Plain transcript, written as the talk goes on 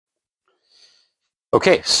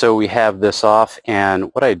Okay, so we have this off, and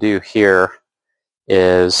what I do here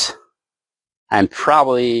is I'm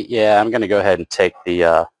going to go ahead and take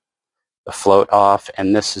the float off,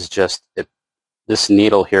 and this is just this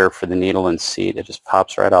needle here for the needle and seat. It just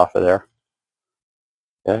pops right off of there.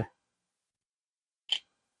 Okay,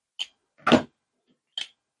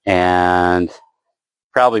 and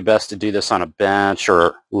probably best to do this on a bench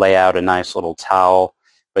or lay out a nice little towel.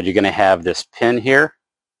 But you're going to have this pin here,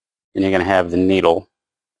 and you're going to have the needle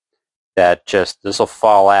that this will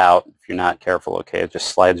fall out if you're not careful. Okay, it just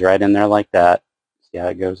slides right in there like that. See how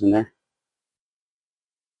it goes in there?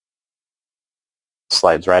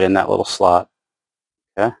 Slides right in that little slot.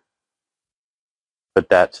 Okay. Put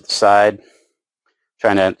that to the side.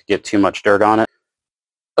 Trying not to get too much dirt on it.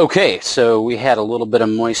 Okay, so we had a little bit of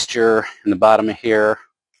moisture in the bottom of here.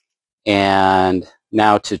 And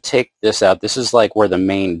now to take this out, this is like where the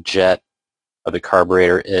main jet of the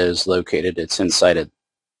carburetor is located. It's inside of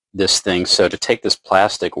this thing. So to take this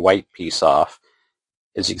plastic white piece off,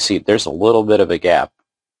 as you can see, there's a little bit of a gap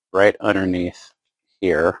right underneath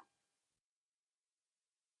here.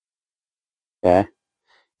 Okay.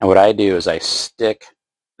 And what I do is I stick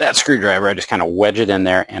that screwdriver, I just kind of wedge it in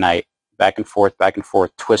there, and I back and forth,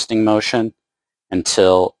 twisting motion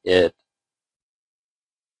until it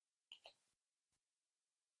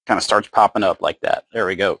kind of starts popping up like that. There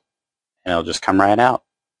we go. And it'll just come right out.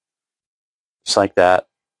 Just like that.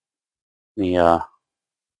 Let me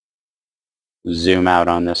zoom out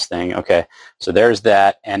on this thing. Okay, so there's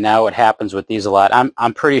that. And now what happens with these a lot,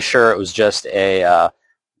 I'm pretty sure it was just a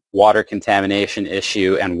water contamination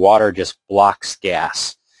issue, and water just blocks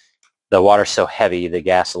gas. The water's so heavy, the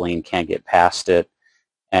gasoline can't get past it,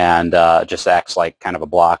 and just acts like kind of a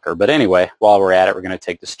blocker. But anyway, while we're at it, we're going to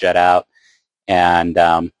take this jet out. And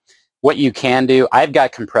what you can do, I've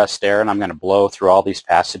got compressed air, and I'm going to blow through all these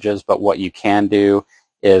passages, but what you can do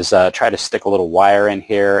is try to stick a little wire in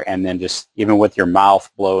here, and then just, even with your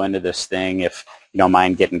mouth, blow into this thing if you don't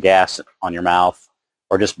mind getting gas on your mouth,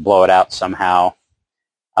 or just blow it out somehow.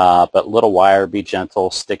 But little wire, be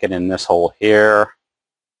gentle, stick it in this hole here.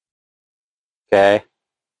 Okay,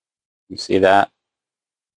 you see that?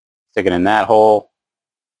 Stick it in that hole,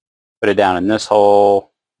 put it down in this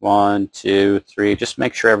hole, 1, 2, 3, just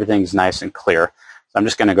make sure everything's nice and clear. So I'm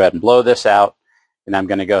just going to go ahead and blow this out, and I'm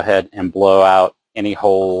going to go ahead and blow out any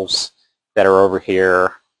holes that are over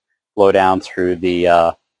here, blow down through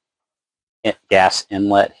the gas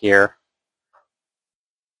inlet here,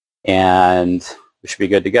 and we should be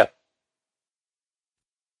good to go.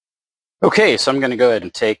 Okay, so I'm going to go ahead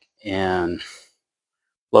and take and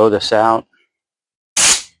blow this out.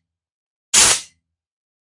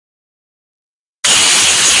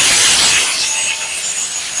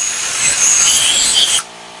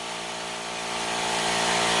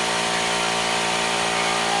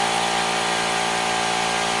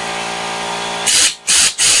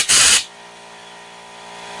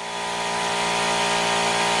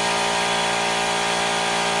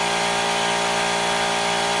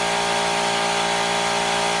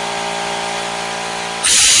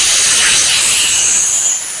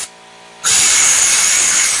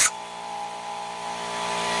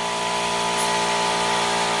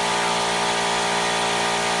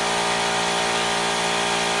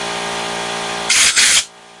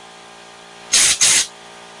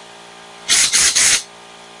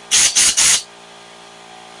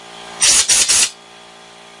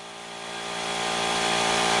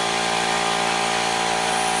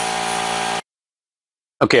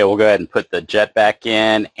 Okay, we'll go ahead and put the jet back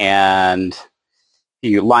in, and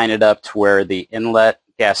you line it up to where the inlet,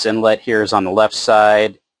 gas inlet here is on the left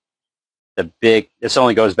side. This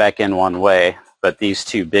only goes back in one way, but these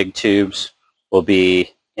two big tubes will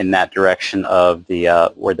be in that direction of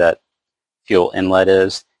the where that fuel inlet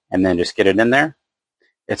is, and then just get it in there.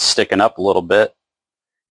 It's sticking up a little bit.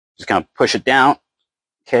 Just kind of push it down.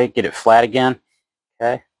 Okay, get it flat again.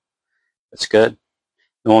 Okay, that's good.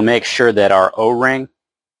 And we'll make sure that our O-ring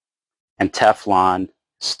and Teflon is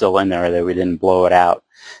still in there, that we didn't blow it out.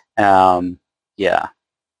 Yeah,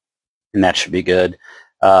 and that should be good.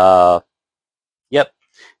 Yep, then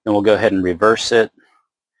we'll go ahead and reverse it.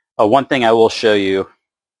 One thing I will show you,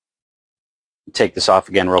 take this off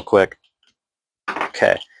again real quick.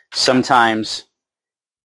 Okay, sometimes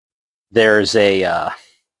there's a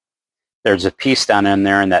piece down in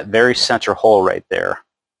there in that very center hole right there,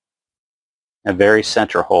 a very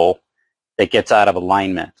center hole that gets out of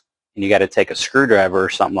alignment. And you got to take a screwdriver or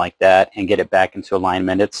something like that and get it back into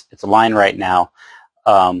alignment. It's aligned right now.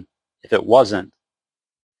 If it wasn't,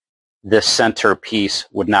 this center piece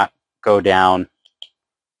would not go down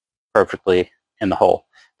perfectly in the hole.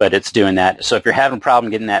 but it's doing that. So if you're having a problem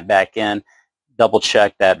getting that back in, double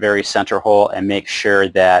check that very center hole and make sure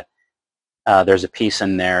that there's a piece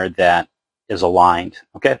in there that is aligned.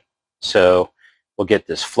 Okay, so we'll get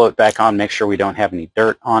this float back on, make sure we don't have any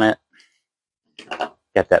dirt on it.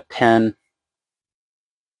 Get that pin,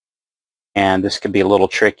 and this could be a little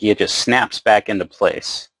tricky. It just snaps back into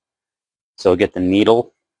place. So we'll get the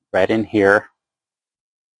needle right in here,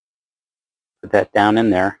 put that down in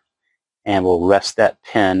there, and we'll rest that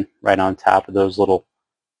pin right on top of those little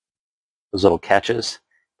catches.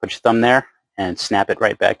 Put your thumb there and snap it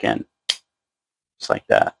right back in, just like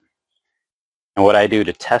that. And what I do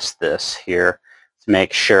to test this here to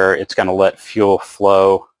make sure it's going to let fuel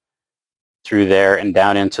flow through there and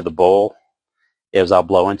down into the bowl is I'll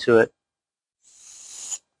blow into it.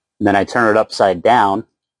 And then I turn it upside down,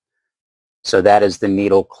 so that is the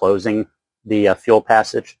needle closing the fuel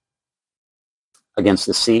passage against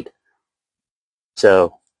the seat.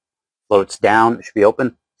 So floats down, it should be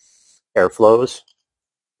open, air flows,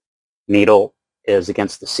 needle is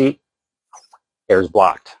against the seat, air is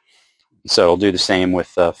blocked. So we'll do the same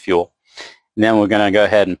with fuel. And then we're going to go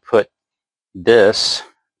ahead and put this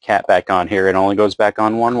cap back on here. It only goes back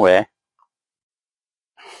on one way.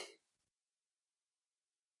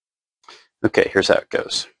 Okay, here's how it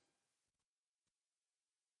goes.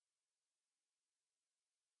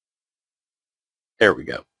 There we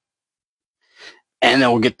go. And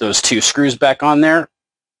then we'll get those two screws back on there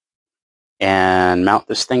and mount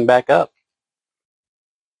this thing back up.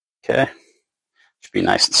 Okay, should be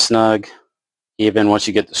nice and snug. Even once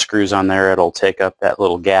you get the screws on there, it'll take up that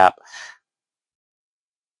little gap.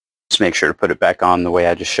 Just make sure to put it back on the way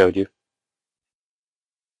I just showed you.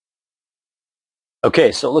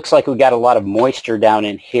 Okay, so it looks like we got a lot of moisture down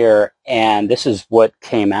in here, and this is what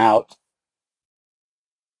came out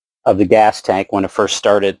of the gas tank when it first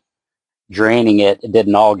started draining it. It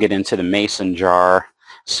didn't all get into the mason jar,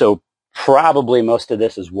 so probably most of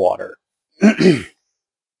this is water, because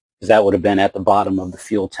that would have been at the bottom of the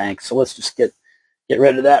fuel tank. So let's just get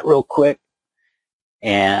rid of that real quick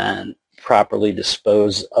and properly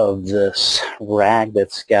dispose of this rag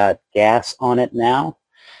that's got gas on it now,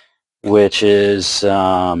 which is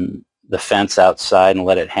the fence outside, and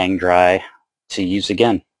let it hang dry to use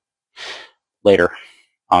again later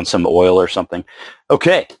on some oil or something.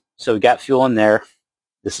 Okay, so we got fuel in there.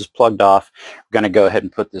 This is plugged off. We're going to go ahead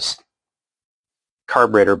and put this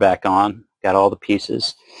carburetor back on. Got all the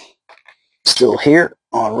pieces still here.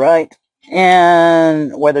 All right.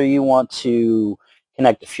 And whether you want to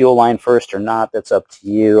connect the fuel line first or not, that's up to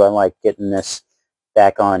you. I like getting this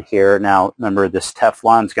back on here. Now, remember, this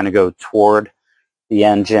Teflon is going to go toward the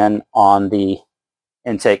engine on the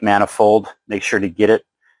intake manifold. Make sure to get it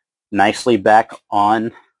nicely back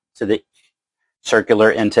on to the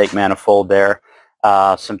circular intake manifold there.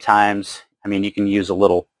 Sometimes, I mean, you can use a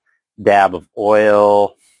little dab of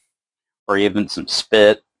oil or even some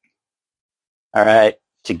spit, all right,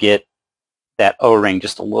 to get that O-ring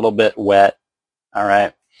just a little bit wet, all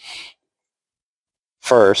right,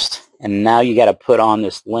 first. And now you got to put on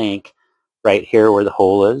this link right here where the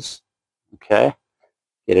hole is, okay?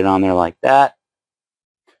 Get it on there like that.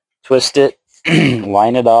 Twist it,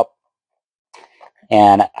 line it up,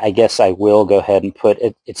 and I guess I will go ahead and put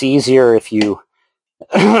it. It's easier if you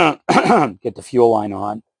get the fuel line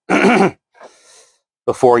on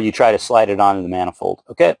before you try to slide it onto the manifold,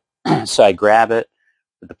 okay? So I grab it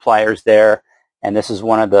with the pliers there, and this is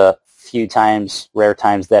one of the few times, rare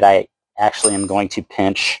times, that I actually am going to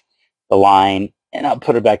pinch the line, and I'll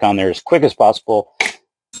put it back on there as quick as possible,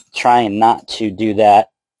 trying not to do that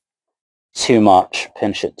too much,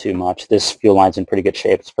 pinch it too much. This fuel line's in pretty good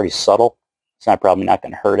shape. It's pretty subtle. It's probably not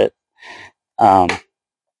going to hurt it. Then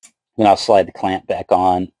I'll slide the clamp back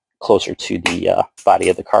on closer to the body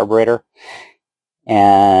of the carburetor.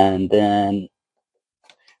 And then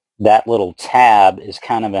that little tab is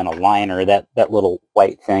kind of an aligner, that little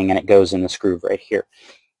white thing, and it goes in the groove right here.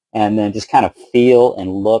 And then just kind of feel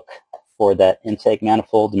and look for that intake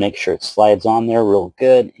manifold to make sure it slides on there real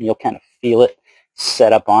good. And you'll kind of feel it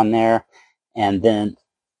set up on there. And then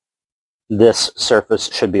this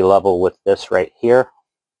surface should be level with this right here.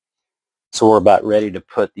 So we're about ready to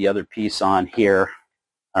put the other piece on here.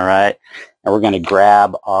 All right. And we're going to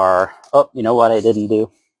grab our, oh, you know what I didn't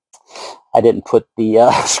do? I didn't put the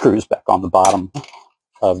screws back on the bottom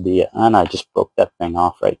of the, and I just broke that thing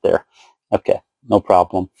off right there. Okay, no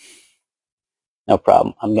problem. No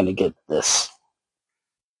problem. I'm going to get this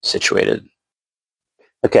situated.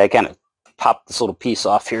 Okay, I kind of popped this little piece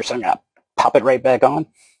off here, so I'm going to pop it right back on.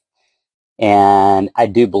 And I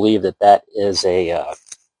do believe that that is a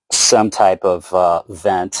some type of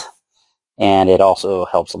vent. And it also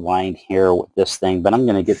helps align here with this thing. But I'm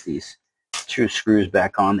going to get these two screws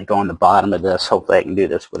back on. They go on the bottom of this. Hopefully I can do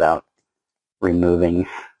this without removing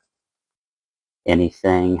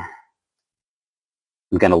anything.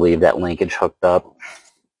 I'm going to leave that linkage hooked up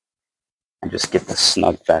and just get this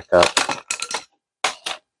snug back up.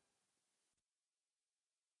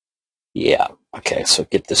 Yeah, okay, so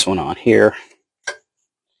get this one on here.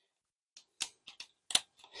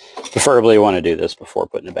 Preferably you want to do this before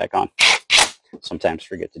putting it back on. Sometimes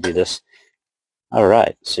forget to do this. All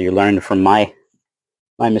right, so you're learning from my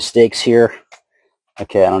mistakes here.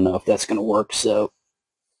 Okay, I don't know if that's going to work, so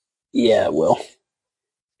yeah, it will.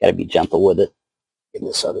 Got to be gentle with it. Get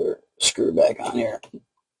this other screw back on here.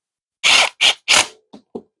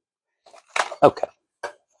 Okay.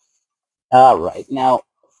 All right, now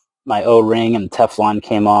my O-ring and Teflon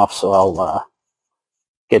came off, so I'll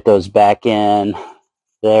get those back in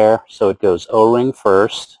there. So it goes O-ring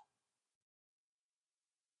first.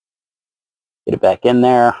 Get it back in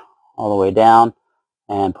there all the way down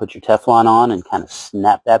and put your Teflon on and kind of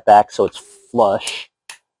snap that back so it's flush.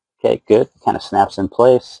 Okay, good. Kind of snaps in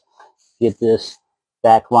place. Get this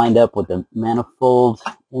back lined up with the manifold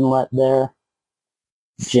inlet there.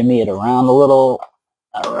 Jimmy it around a little.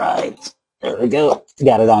 All right, there we go.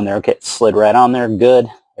 Got it on there. Okay, it slid right on there. Good.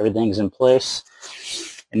 Everything's in place.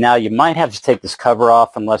 And now you might have to take this cover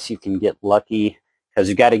off unless you can get lucky, because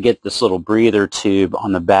you got to get this little breather tube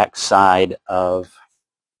on the back side of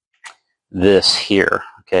this here.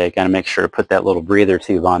 Okay, got to make sure to put that little breather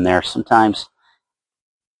tube on there. Sometimes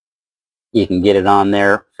you can get it on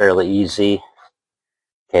there fairly easy.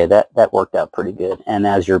 Okay, that worked out pretty good. And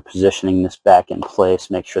as you're positioning this back in place,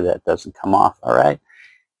 make sure that doesn't come off. All right.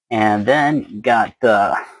 And then you got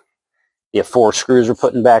the 4 screws we're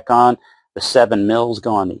putting back on. The 7 mils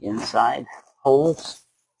go on the inside holes.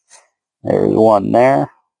 There's one there.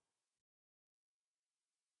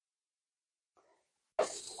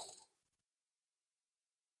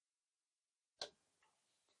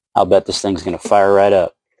 I'll bet this thing's going to fire right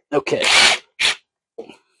up. Okay.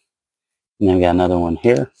 And then we got another one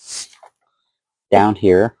here. Down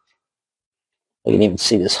here. You can even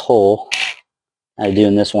see this hole. I'm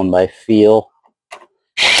doing this one by feel.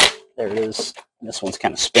 There it is. This one's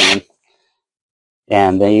kind of spinning.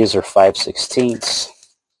 And these are 5/16.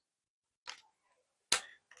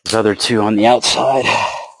 These other two on the outside.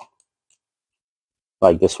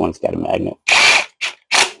 Like this one's got a magnet.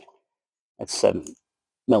 That 7mm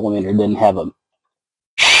didn't have a...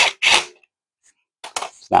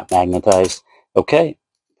 It's not magnetized. Okay.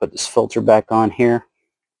 Put this filter back on here.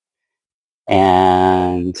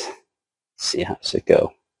 And let's see, how does it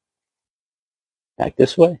go? Back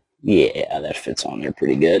this way? Yeah, that fits on there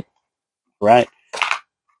pretty good. Right.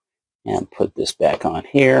 And put this back on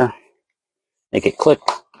here. Make it click.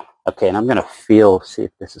 Okay, and I'm going to see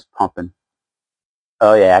if this is pumping.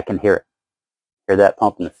 Oh yeah, I can hear it. Hear that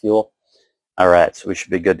pumping the fuel? All right, so we should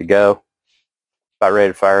be good to go. About ready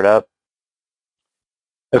to fire it up.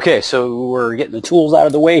 Okay, so we're getting the tools out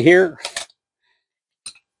of the way here.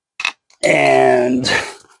 And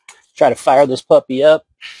try to fire this puppy up.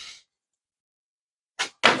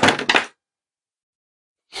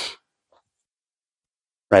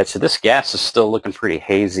 Right, so this gas is still looking pretty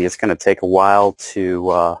hazy. It's going to take a while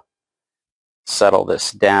to settle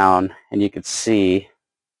this down. And you can see,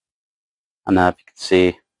 I don't know if you can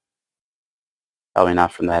see, probably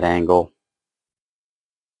not from that angle,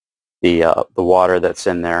 the water that's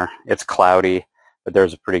in there. It's cloudy, but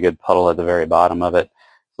there's a pretty good puddle at the very bottom of it.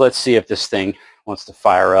 So let's see if this thing wants to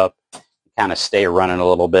fire up, kind of stay running a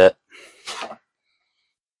little bit.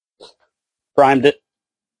 Primed it.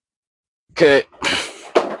 Okay.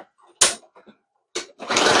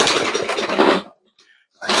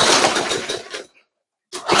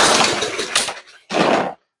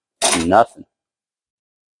 Nothing.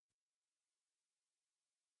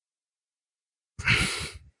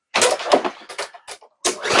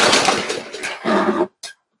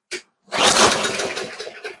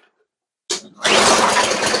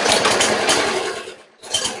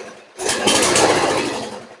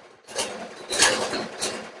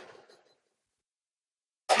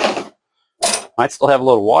 Might still have a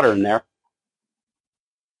little water in there.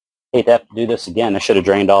 Hate to have to do this again. I should have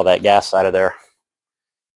drained all that gas out of there.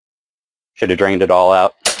 Should have drained it all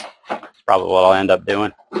out. That's probably what I'll end up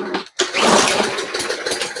doing.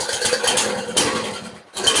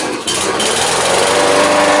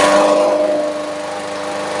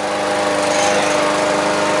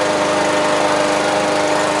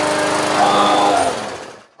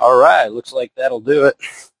 All right, looks like that'll do it.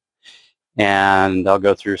 And I'll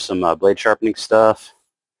go through some blade sharpening stuff,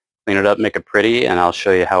 clean it up, make it pretty, and I'll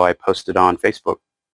show you how I post it on Facebook.